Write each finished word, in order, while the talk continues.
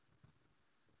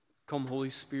Come, Holy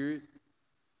Spirit,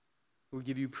 we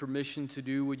give you permission to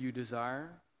do what you desire.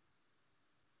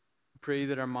 Pray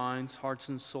that our minds, hearts,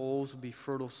 and souls will be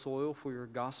fertile soil for your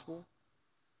gospel,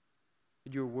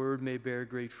 that your word may bear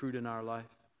great fruit in our life.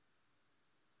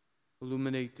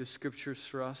 Illuminate the scriptures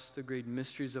for us, the great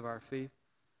mysteries of our faith.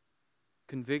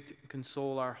 Convict,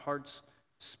 console our hearts.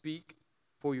 Speak,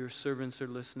 for your servants are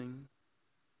listening.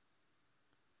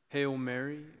 Hail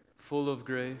Mary, full of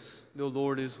grace, the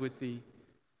Lord is with thee.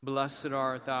 Blessed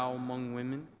art thou among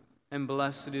women, and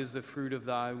blessed is the fruit of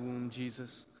thy womb,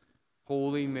 Jesus.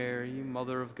 Holy Mary,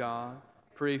 Mother of God,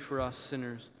 pray for us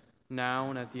sinners, now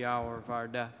and at the hour of our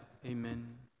death. Amen.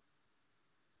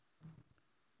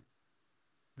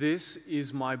 This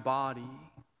is my body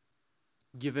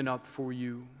given up for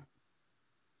you. I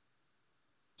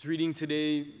was reading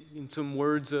today in some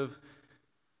words of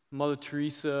Mother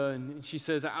Teresa, and she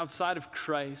says, outside of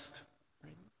Christ,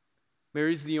 right,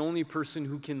 Mary's the only person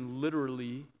who can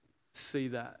literally say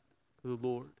that to the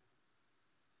Lord.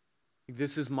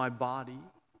 This is my body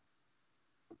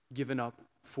given up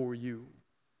for you.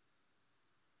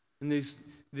 And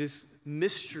this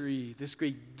mystery, this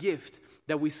great gift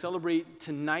that we celebrate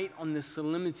tonight on this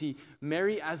solemnity,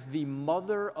 Mary as the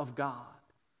Mother of God.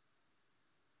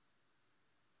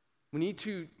 We need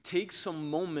to take some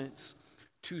moments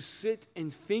to sit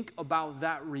and think about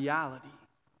that reality,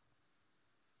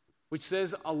 which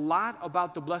says a lot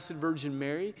about the Blessed Virgin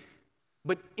Mary,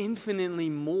 but infinitely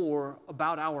more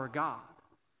about our God.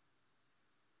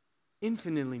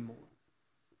 Infinitely more.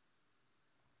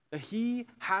 That he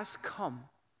has come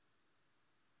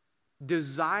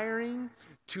desiring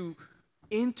to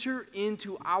enter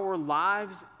into our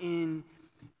lives in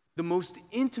the most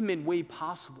intimate way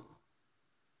possible,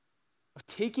 of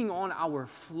taking on our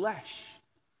flesh.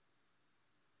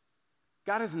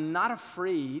 God is not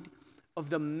afraid of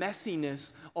the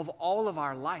messiness of all of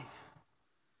our life.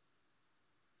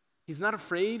 He's not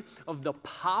afraid of the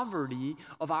poverty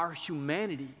of our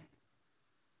humanity,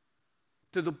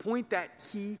 to the point that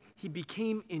he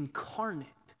became incarnate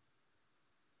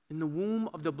in the womb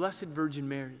of the Blessed Virgin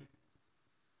Mary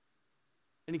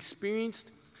and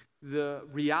experienced the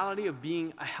reality of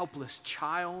being a helpless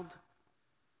child,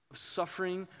 of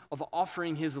suffering, of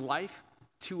offering his life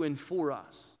to and for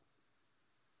us.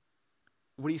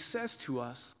 What he says to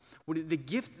us, the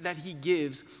gift that he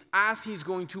gives as he's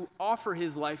going to offer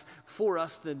his life for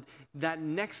us that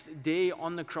next day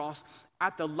on the cross,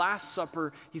 at the Last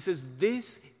Supper, he says,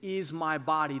 this is my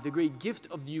body, the great gift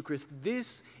of the Eucharist.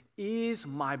 This is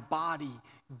my body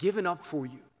given up for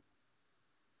you.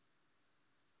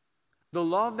 The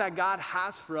love that God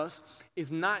has for us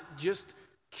is not just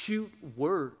cute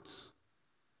words.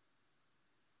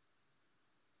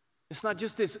 It's not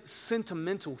just this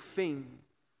sentimental thing.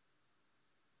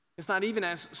 It's not even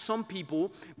as some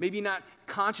people, maybe not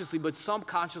consciously, but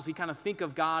subconsciously kind of think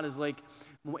of God as like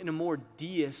in a more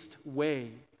deist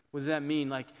way. What does that mean?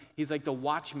 Like he's like the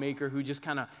watchmaker who just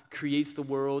kind of creates the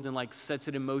world and like sets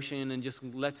it in motion and just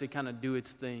lets it kind of do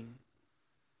its thing.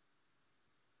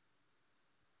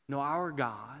 No, our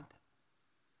God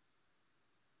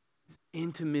is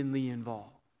intimately involved.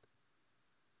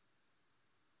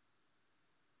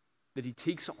 That he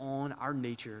takes on our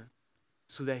nature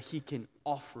so that he can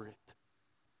offer it.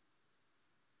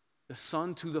 The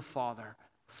Son to the Father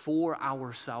for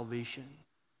our salvation.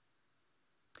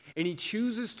 And he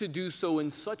chooses to do so in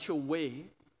such a way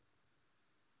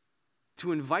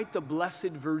to invite the Blessed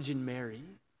Virgin Mary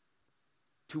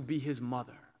to be his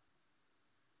mother.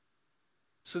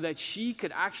 So that she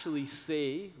could actually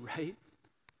say, right,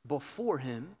 before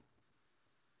him,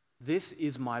 this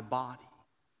is my body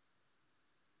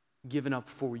given up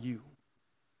for you.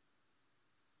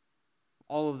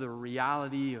 All of the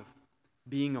reality of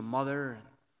being a mother and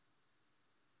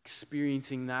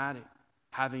experiencing that,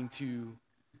 having to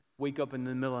wake up in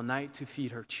the middle of the night to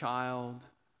feed her child,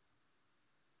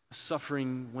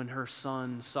 suffering when her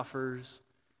son suffers,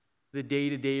 the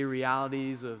day-to-day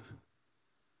realities of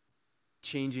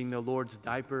changing the Lord's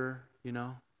diaper, you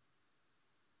know.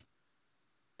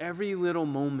 Every little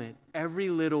moment, every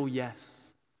little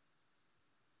yes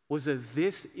was a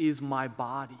this is my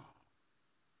body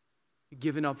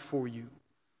given up for you.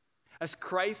 As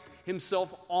Christ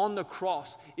himself on the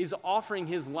cross is offering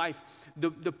his life,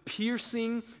 the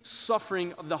piercing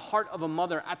suffering of the heart of a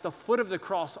mother at the foot of the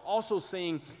cross, also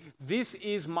saying, this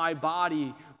is my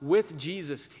body with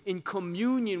Jesus, in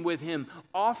communion with him,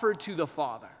 offered to the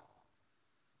Father.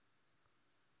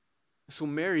 So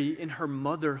Mary, in her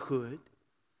motherhood,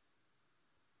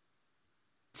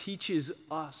 teaches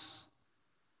us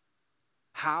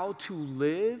how to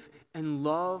live and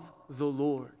love the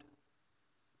Lord.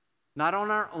 not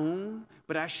on our own,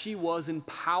 but as she was,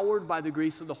 empowered by the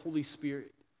grace of the Holy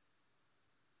Spirit.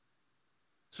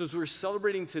 So as we're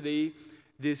celebrating today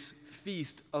this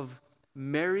feast of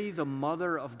Mary, the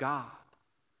Mother of God,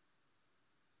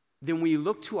 then we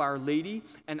look to Our Lady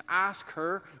and ask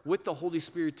her with the Holy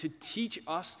Spirit to teach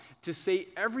us to say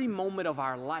every moment of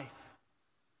our life,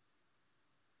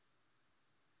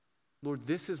 Lord,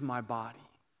 this is my body,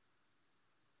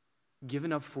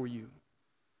 given up for you.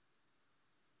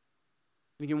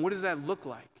 And again, what does that look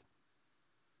like?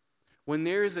 When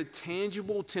there is a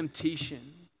tangible temptation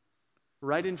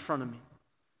right in front of me,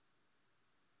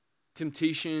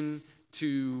 temptation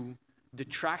to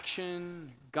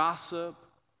detraction, gossip,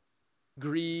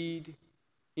 greed,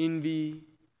 envy,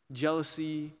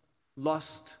 jealousy,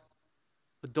 lust,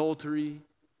 adultery,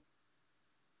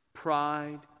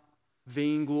 pride,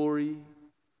 vainglory,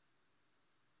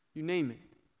 you name it.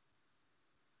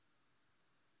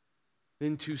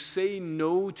 Then to say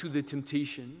no to the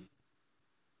temptation,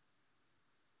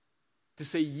 to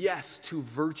say yes to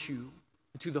virtue,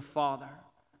 to the Father,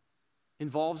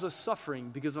 involves us suffering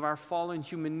because of our fallen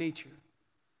human nature.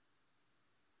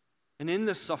 And in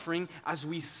the suffering, as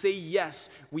we say yes,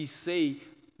 we say,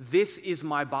 this is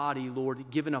my body,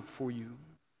 Lord, given up for you.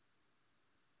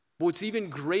 But what's even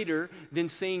greater than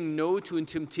saying no to a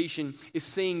temptation is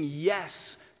saying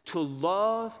yes to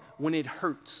love when it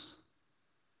hurts.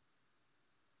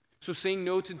 So saying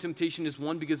no to temptation is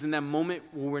one, because in that moment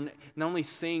we're not only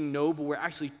saying no, but we're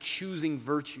actually choosing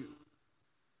virtue.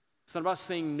 It's not about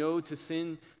saying no to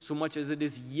sin so much as it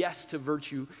is yes to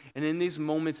virtue. And in these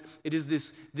moments, it is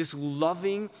this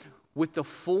loving with the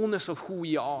fullness of who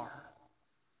we are.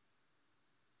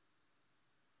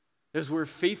 As we're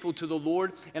faithful to the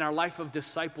Lord in our life of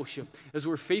discipleship, as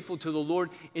we're faithful to the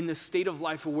Lord in the state of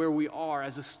life of where we are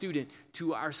as a student,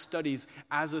 to our studies,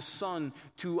 as a son,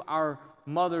 to our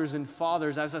mothers and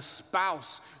fathers, as a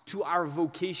spouse, to our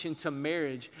vocation to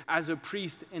marriage, as a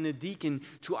priest and a deacon,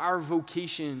 to our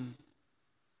vocation.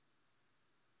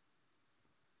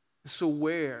 So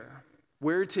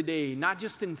where today, not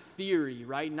just in theory,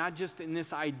 right? Not just in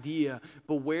this idea,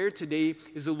 but where today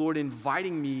is the Lord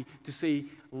inviting me to say,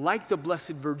 like the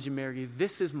Blessed Virgin Mary,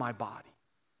 this is my body,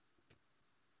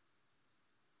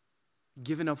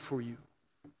 given up for you.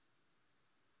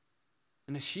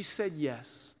 And as she said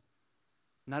yes,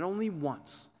 not only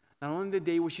once, not only the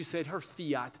day where she said her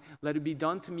fiat, let it be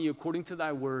done to me according to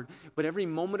thy word, but every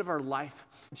moment of her life,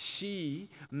 she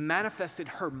manifested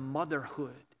her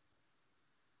motherhood,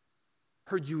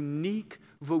 her unique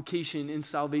vocation in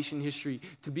salvation history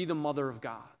to be the mother of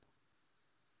God.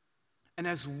 And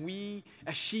as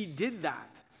she did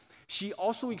that, she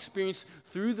also experienced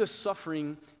through the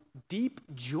suffering deep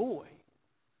joy,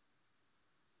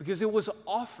 because it was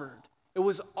offered. It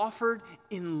was offered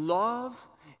in love,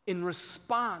 in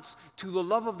response to the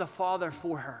love of the Father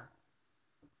for her.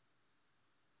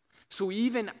 So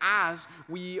even as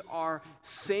we are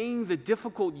saying the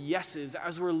difficult yeses,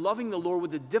 as we're loving the Lord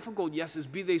with the difficult yeses,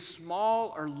 be they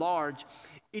small or large,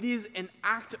 it is an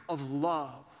act of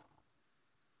love.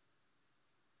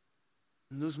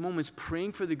 In those moments,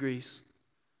 praying for the grace,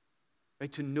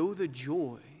 right, to know the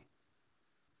joy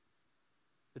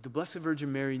that the Blessed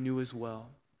Virgin Mary knew as well.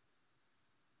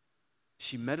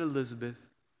 She met Elizabeth,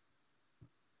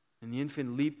 and the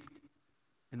infant leaped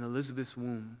in Elizabeth's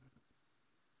womb.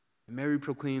 And Mary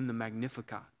proclaimed the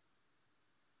Magnificat.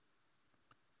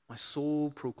 My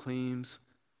soul proclaims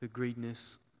the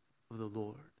greatness of the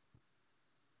Lord.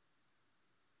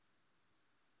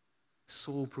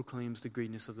 Soul proclaims the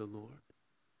greatness of the Lord,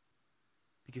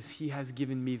 because he has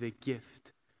given me the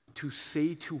gift to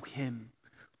say to him,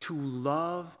 to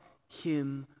love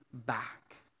him back.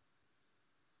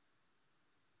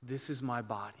 This is my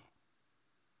body,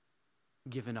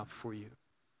 given up for you.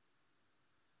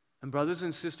 And brothers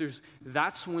and sisters,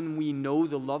 that's when we know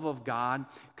the love of God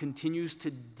continues to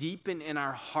deepen in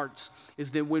our hearts, is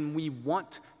that when we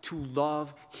want to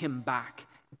love him back,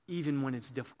 even when it's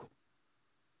difficult.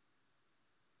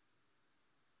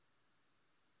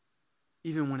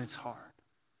 Even when it's hard.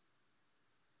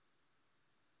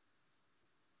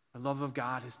 The love of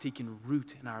God has taken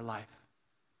root in our life.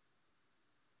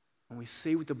 And we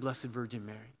say with the Blessed Virgin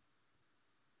Mary,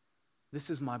 this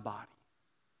is my body.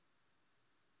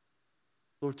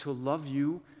 Lord, to love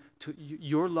you,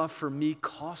 your love for me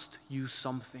cost you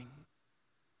something.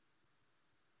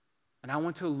 And I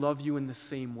want to love you in the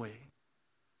same way.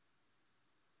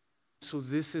 So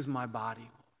this is my body,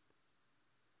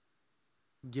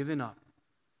 given up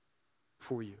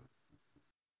for you.